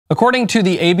According to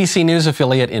the ABC News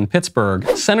affiliate in Pittsburgh,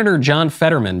 Senator John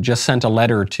Fetterman just sent a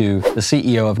letter to the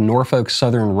CEO of Norfolk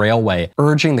Southern Railway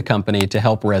urging the company to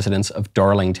help residents of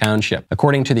Darling Township.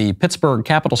 According to the Pittsburgh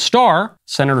Capital Star,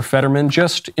 Senator Fetterman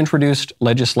just introduced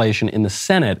legislation in the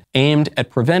Senate aimed at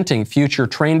preventing future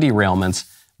train derailments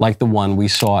like the one we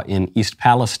saw in East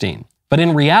Palestine. But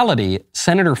in reality,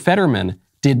 Senator Fetterman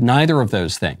did neither of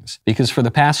those things, because for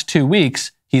the past 2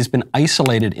 weeks, he's been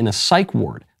isolated in a psych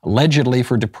ward, allegedly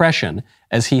for depression,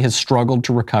 as he has struggled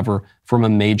to recover from a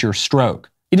major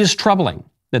stroke. It is troubling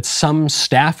that some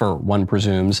staffer, one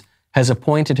presumes, has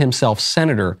appointed himself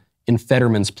senator in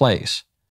Fetterman's place.